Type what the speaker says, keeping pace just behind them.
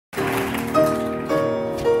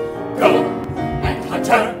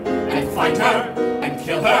find her and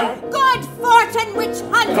kill her. Good fortune, witch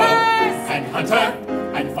hunters! Go and hunt her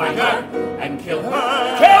and find her and kill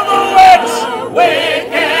her. Kill the witch!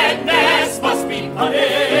 Wickedness must be punished.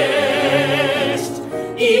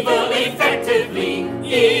 Evil effectively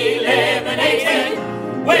eliminated.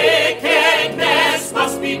 Wickedness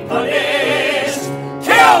must be punished.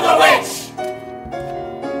 Kill the witch!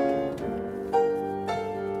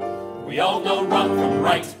 We all know wrong from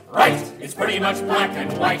right. Right is pretty much black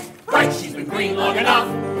and white. Right, she's been green long enough.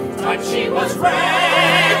 Time she was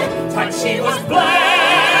red. Time she was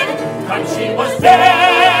black. Time she was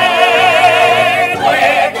dead.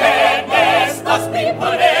 Wickedness must be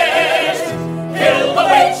punished. Kill the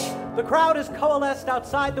witch! The crowd is coalesced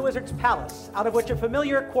outside the wizard's palace, out of which a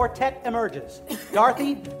familiar quartet emerges.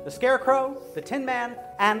 Dorothy, the Scarecrow, the Tin Man,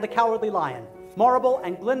 and the Cowardly Lion. Morrible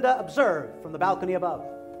and Glinda observe from the balcony above.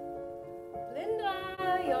 Glinda,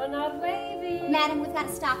 you're not waving. Madam, we've got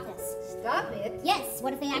to stop this. Stop it? Yes,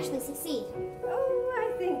 what if they actually succeed? Oh,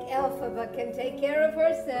 I think Elphaba can take care of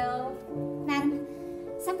herself. Madam,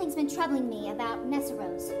 something's been troubling me about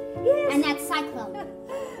Messeros. Yes. And that cyclone.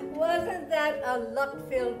 Wasn't that a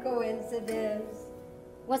luck-filled coincidence?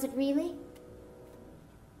 Was it really?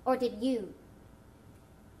 Or did you?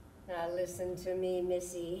 Now listen to me,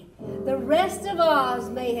 Missy. The rest of Oz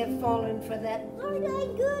may have fallen for that aren't I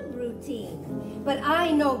good routine. But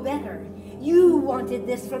I know better. You wanted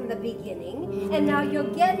this from the beginning, and now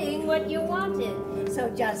you're getting what you wanted. So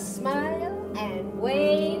just smile and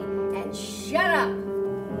wave and shut up.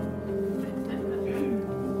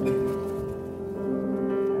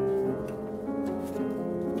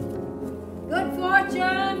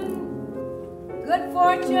 Good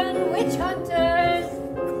fortune, witch hunters!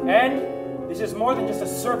 And this is more than just a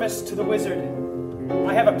service to the wizard.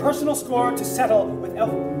 I have a personal score to settle with the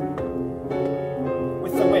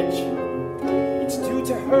witch. It's due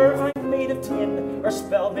to her I'm made of tin, her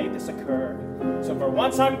spell made this occur. So for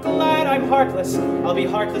once I'm glad I'm heartless, I'll be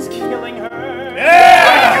heartless killing her.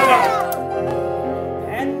 Yeah!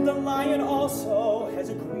 And the lion also has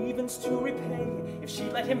a grievance to repay. If she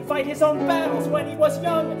let him fight his own battles when he was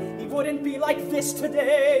young, he wouldn't be like this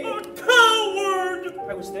today. A coward!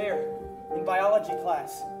 I was there, in biology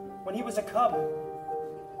class, when he was a cub.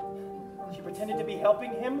 She pretended to be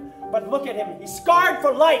helping him, but look at him, he's scarred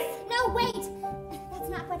for life! No, wait! That's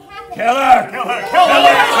not what happened. Kill her! Kill her! Kill the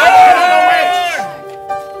witch!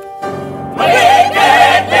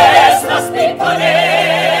 Wickedness must be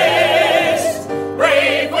punished!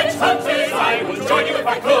 Brave witch hunters, I would join you if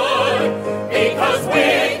I could!